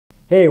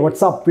Hey,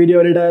 what's up video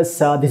editors?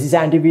 This is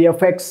Anti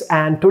VFX,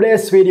 and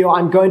today's video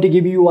I'm going to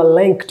give you a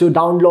link to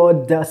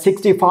download the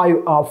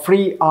 65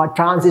 free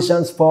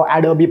transitions for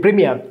Adobe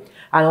Premiere,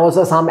 and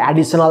also some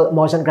additional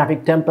motion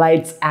graphic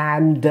templates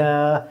and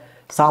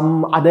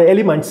some other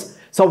elements.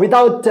 So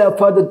without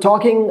further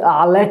talking,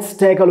 let's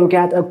take a look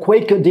at a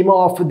quick demo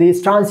of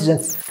these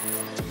transitions.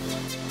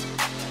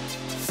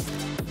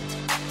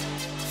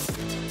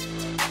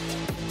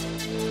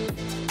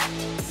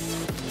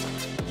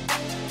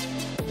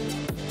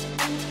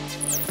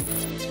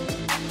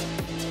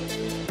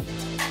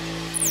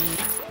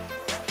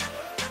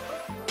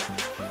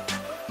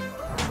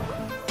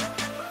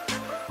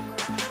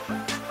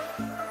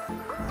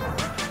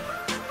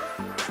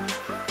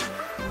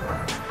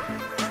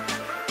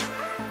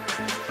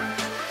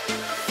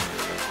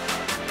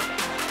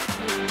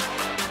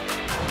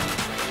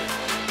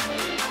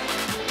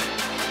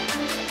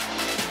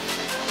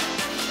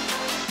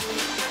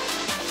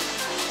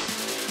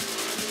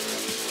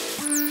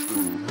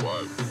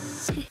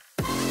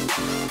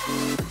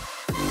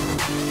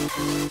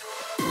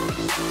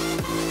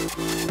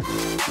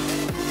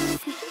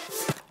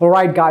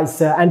 Alright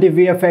guys, Anti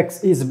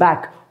VFX is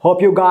back.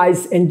 Hope you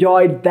guys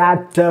enjoyed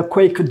that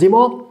quick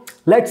demo.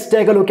 Let's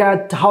take a look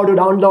at how to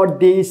download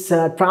these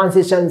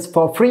transitions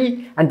for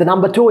free, and the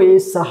number 2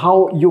 is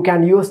how you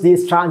can use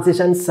these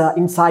transitions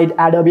inside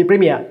Adobe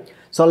Premiere.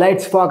 So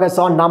let's focus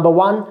on number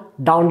 1,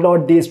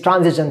 download these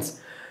transitions.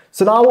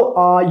 So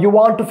now you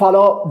want to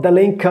follow the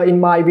link in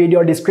my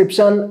video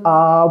description.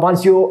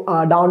 Once you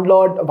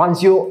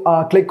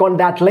click on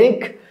that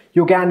link,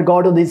 you can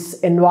go to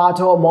this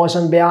Envato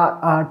Motion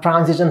Bear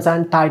transitions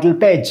and title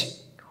page.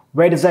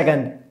 Wait a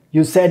second,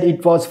 you said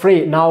it was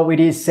free. Now it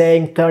is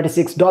saying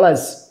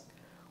 $36.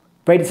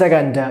 Wait a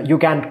second, you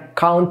can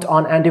count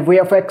on Anti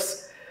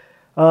VFX.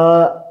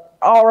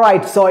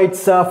 Alright, so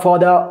it's for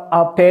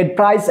the paid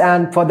price,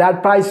 and for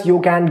that price you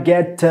can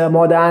get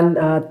more than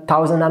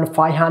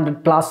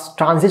 1,500 plus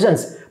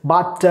transitions.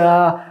 But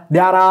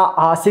there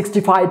are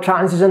 65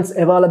 transitions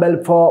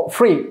available for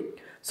free.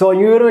 So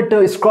you need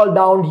to scroll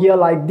down here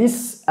like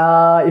this.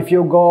 If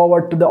you go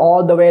over to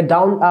all the way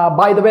down,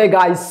 by the way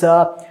guys,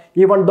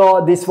 even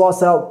though this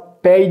was a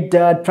paid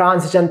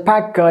transition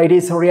pack, it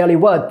is really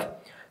worth.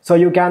 So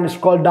you can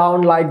scroll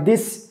down like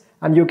this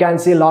and you can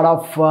see a lot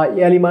of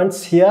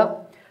elements here.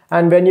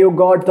 And when you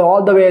go to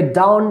all the way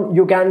down,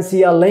 you can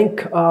see a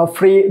link,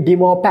 free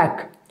demo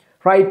pack,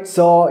 right?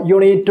 So you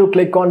need to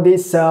click on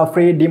this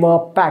free demo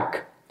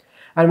pack.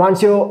 And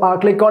once you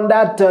click on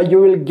that,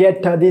 you will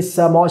get this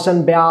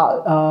Motion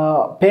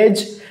Bear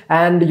page,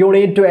 and you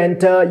need to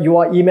enter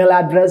your email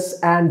address,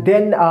 and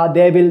then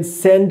they will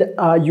send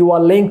you a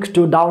link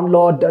to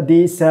download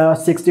this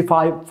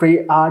 65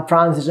 free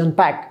transition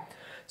pack.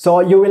 So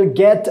you will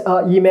get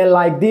an email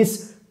like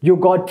this. You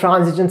got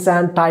transitions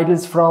and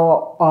titles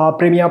from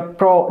Premiere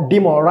Pro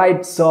demo,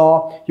 right?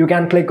 So you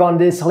can click on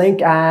this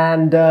link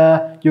and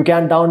you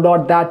can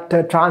download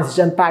that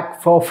transition pack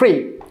for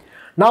free.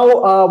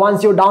 Now,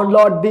 once you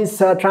download this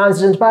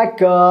transition pack,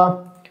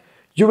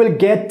 you will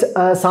get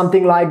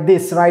something like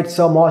this, right?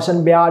 So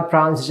Motion Bear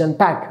transition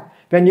pack.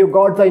 When you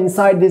go to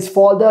inside this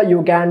folder,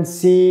 you can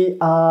see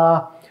there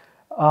are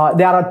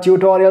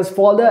tutorials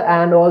folder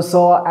and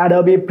also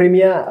Adobe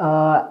Premiere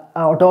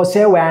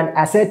autosave and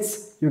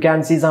assets. You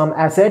can see some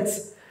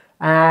assets,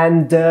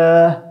 and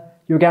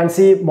you can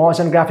see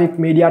motion graphic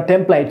media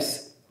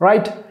templates,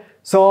 right?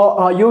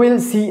 So you will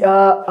see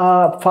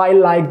a file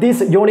like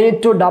this. You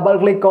need to double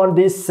click on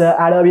this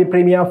Adobe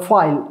Premiere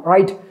file,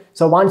 right?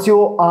 So once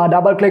you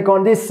double click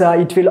on this,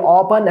 it will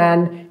open,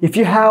 and if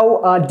you have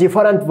a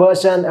different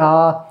version,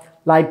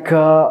 like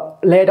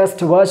latest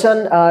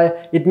version,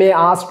 it may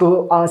ask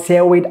to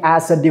save it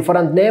as a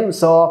different name.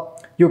 So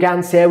you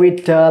can save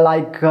it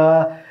like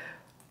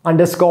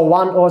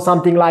 _1 or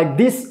something like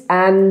this,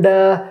 and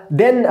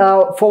then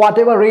for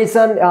whatever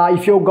reason,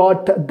 if you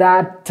got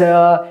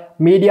that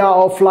media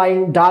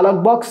offline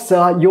dialog box,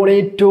 you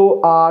need to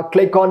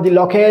click on the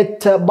locate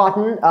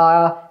button,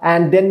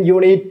 and then you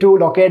need to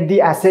locate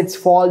the assets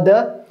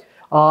folder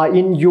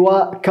in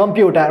your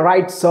computer,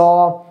 right?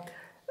 So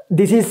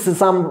this is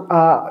some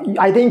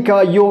I think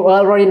you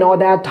already know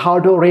that how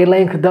to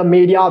relink the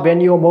media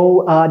when you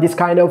move this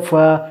kind of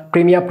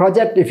Premiere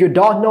project. If you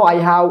don't know, I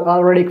have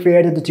already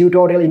created the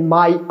tutorial in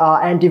my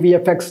Anti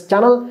VFX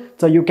channel,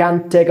 so you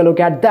can take a look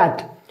at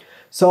that.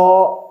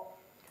 So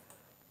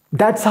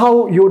that's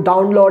how you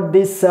download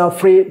this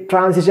free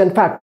transition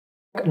pack.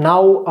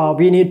 Now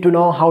we need to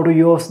know how to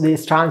use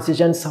these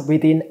transitions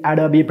within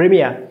Adobe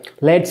Premiere.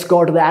 Let's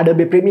go to the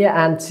Adobe Premiere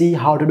and see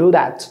how to do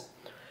that.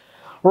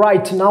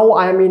 Right, now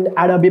I am in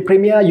Adobe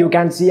Premiere. You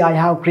can see I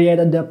have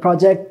created the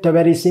project, a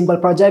very simple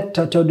project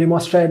to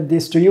demonstrate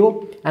this to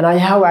you. And I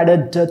have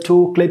added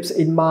 2 clips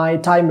in my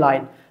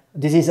timeline.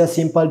 This is a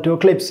simple 2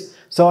 clips.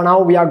 So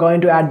now we are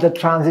going to add the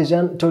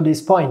transition to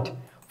this point.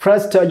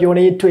 First, you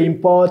need to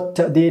import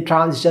the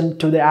transition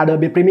to the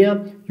Adobe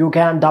Premiere. You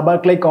can double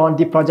click on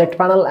the project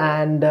panel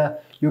and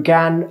you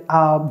can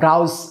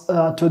browse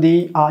to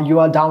the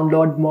your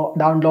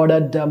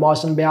downloaded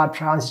Motion Bear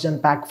transition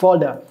pack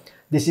folder.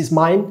 This is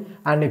mine,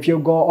 and if you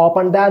go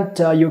open that,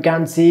 you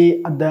can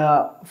see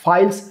the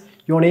files.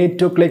 You need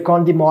to click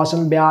on the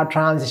motion blur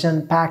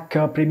transition pack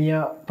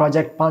Premiere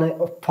project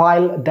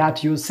file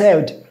that you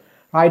saved.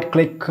 Right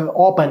click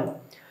open.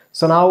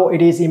 So now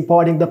it is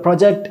importing the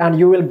project, and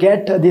you will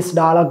get this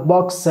dialog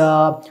box.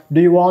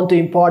 Do you want to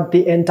import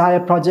the entire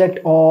project,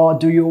 or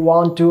do you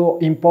want to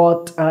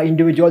import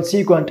individual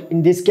sequence?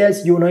 In this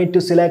case, you need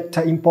to select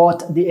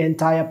import the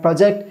entire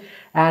project,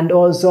 and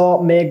also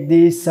make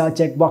these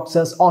check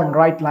boxes on,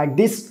 right, like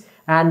this,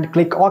 and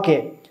click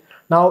OK.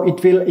 Now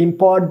it will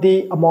import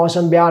the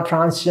motion blur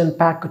transition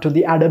pack to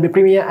the Adobe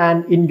Premiere,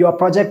 and in your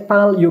project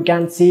panel you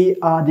can see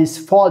this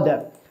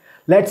folder.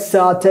 Let's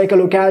take a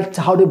look at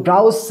how to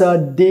browse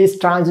these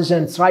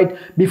transitions, right?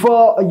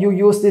 Before you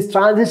use these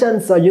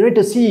transitions, you need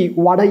to see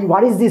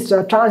what is this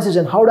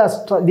transition, how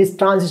does this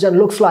transition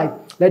looks like.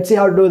 Let's see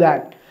how to do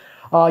that.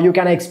 You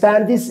can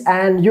expand this,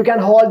 and you can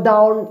hold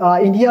down.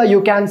 In here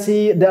you can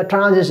see the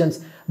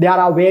transitions. There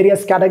are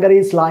various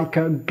categories like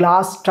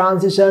glass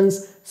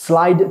transitions,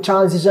 slide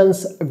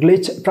transitions,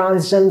 glitch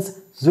transitions,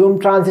 zoom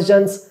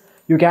transitions.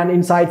 You can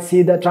inside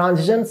see the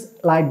transitions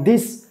like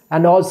this.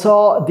 And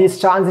also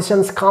these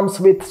transitions comes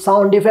with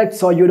sound effects,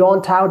 so you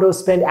don't have to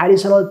spend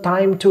additional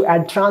time to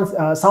add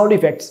sound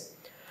effects.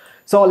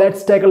 So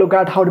let's take a look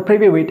at how to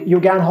preview it. You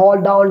can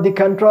hold down the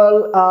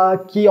control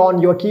key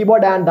on your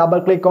keyboard and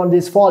double click on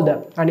this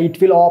folder, and it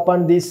will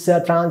open these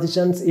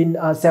transitions in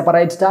a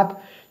separate tab.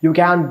 You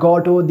can go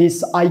to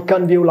this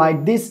icon view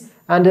like this,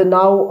 and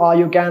now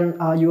you can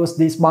use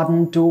this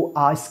button to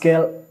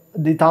scale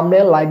the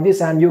thumbnail like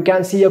this, and you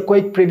can see a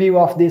quick preview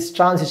of this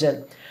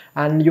transition.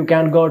 And you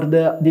can go to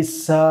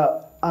this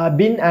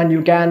bin, and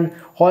you can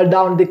hold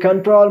down the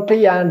control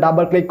key and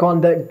double click on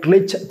the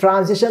glitch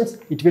transitions.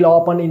 It will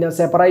open in a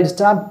separate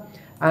tab,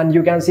 and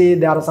you can see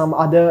there are some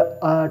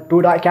other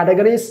two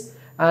categories,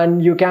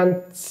 and you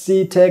can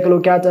see, take a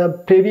look at a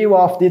preview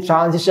of the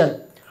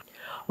transition.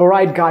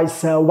 Alright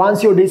guys,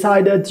 once you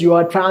decided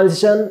your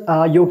transition,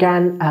 you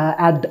can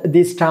add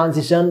this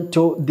transition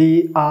to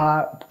the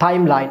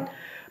timeline.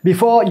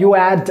 Before you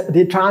add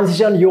the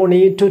transition, you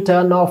need to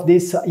turn off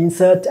this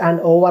insert and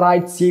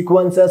override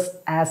sequences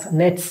as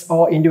nets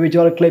or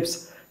individual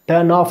clips.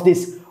 Turn off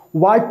this.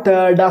 What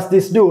does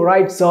this do,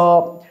 right?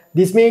 So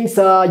this means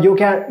you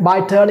can,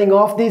 by turning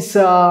off this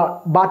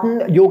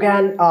button, you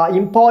can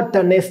import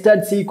the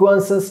nested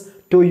sequences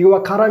to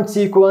your current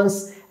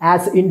sequence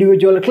as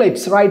individual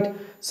clips, right?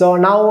 So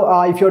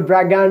now if you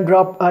drag and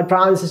drop a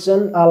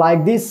transition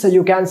like this,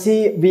 you can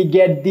see we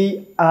get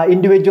the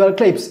individual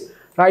clips.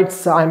 Right,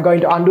 so I'm going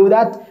to undo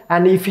that,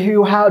 and if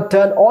you have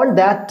turned on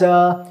that,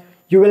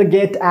 you will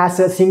get as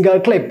a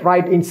single clip,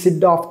 right,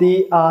 instead of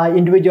the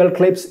individual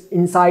clips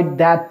inside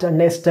that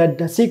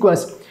nested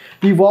sequence.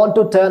 We want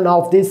to turn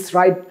off this,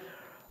 right?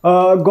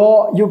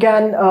 You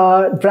can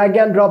drag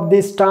and drop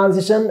this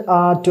transition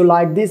to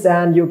like this,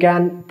 and you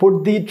can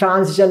put the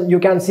transition. You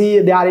can see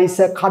there is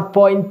a cut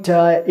point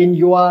in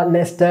your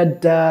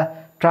nested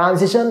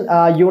transition.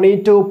 You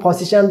need to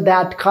position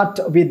that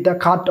cut with the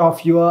cut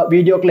of your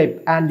video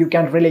clip, and you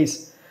can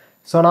release.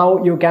 So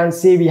now you can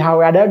see we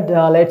have added.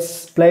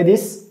 Let's play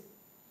this.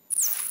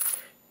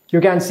 You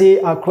can see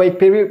a quick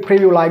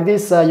preview like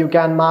this. You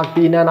can mark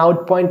the in and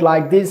out point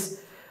like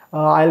this.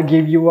 I'll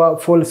give you a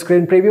full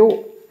screen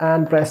preview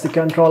and press the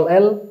Ctrl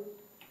L.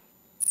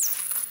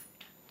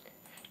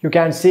 You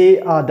can see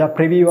the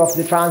preview of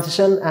the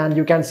transition, and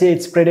you can see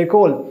it's pretty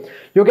cool.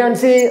 You can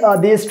see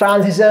these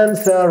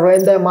transitions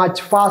render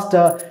much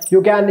faster.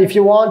 You can, if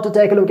you want to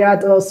take a look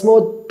at a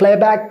smooth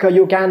playback,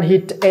 you can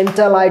hit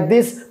enter like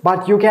this,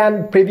 but you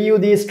can preview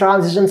these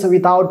transitions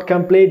without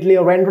completely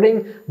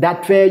rendering.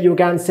 That way you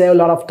can save a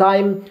lot of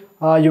time.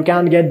 You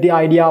can get the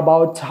idea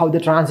about how the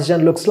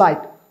transition looks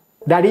like.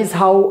 That is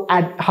how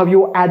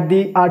you add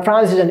the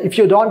transition. If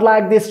you don't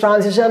like this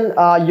transition,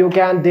 you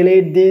can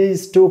delete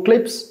these two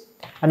clips,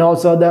 and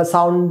also the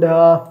sound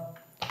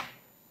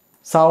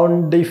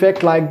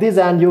effect like this,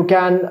 and you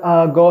can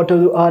go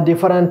to a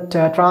different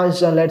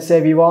transition. Let's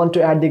say we want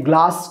to add the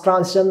glass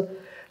transition.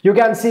 You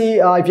can see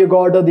if you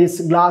go to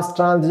this glass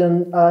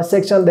transition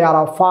section, there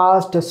are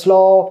fast,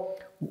 slow,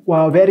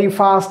 very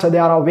fast.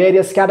 There are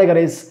various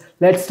categories.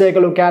 Let's take a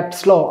look at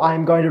slow.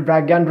 I'm going to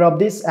drag and drop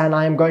this, and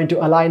I'm going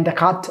to align the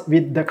cut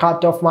with the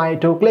cut of my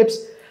two clips,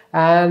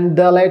 and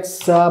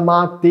let's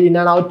mark the in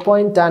and out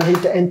point and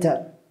hit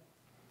enter.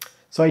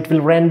 So it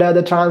will render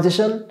the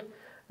transition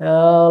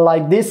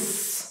like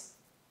this,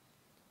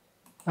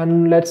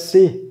 and let's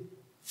see.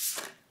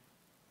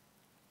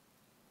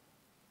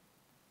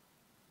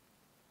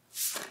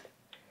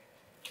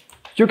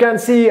 You can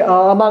see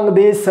among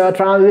these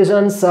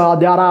transitions,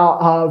 there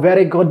are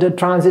very good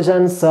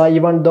transitions,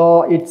 even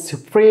though it's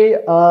free.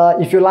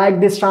 If you like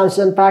this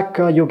transition pack,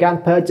 you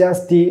can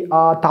purchase the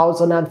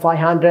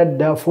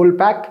 1500 full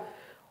pack.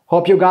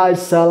 Hope you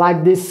guys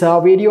like this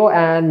video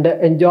and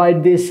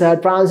enjoyed these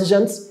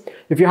transitions.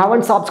 If you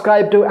haven't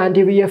subscribed to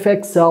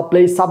AntiVFX,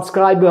 please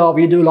subscribe.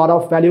 We do a lot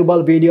of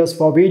valuable videos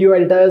for video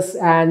editors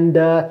and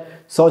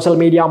social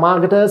media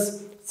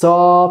marketers.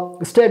 So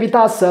stay with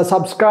us,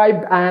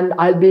 subscribe, and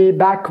I'll be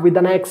back with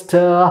the next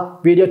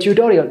video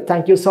tutorial.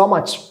 Thank you so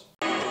much.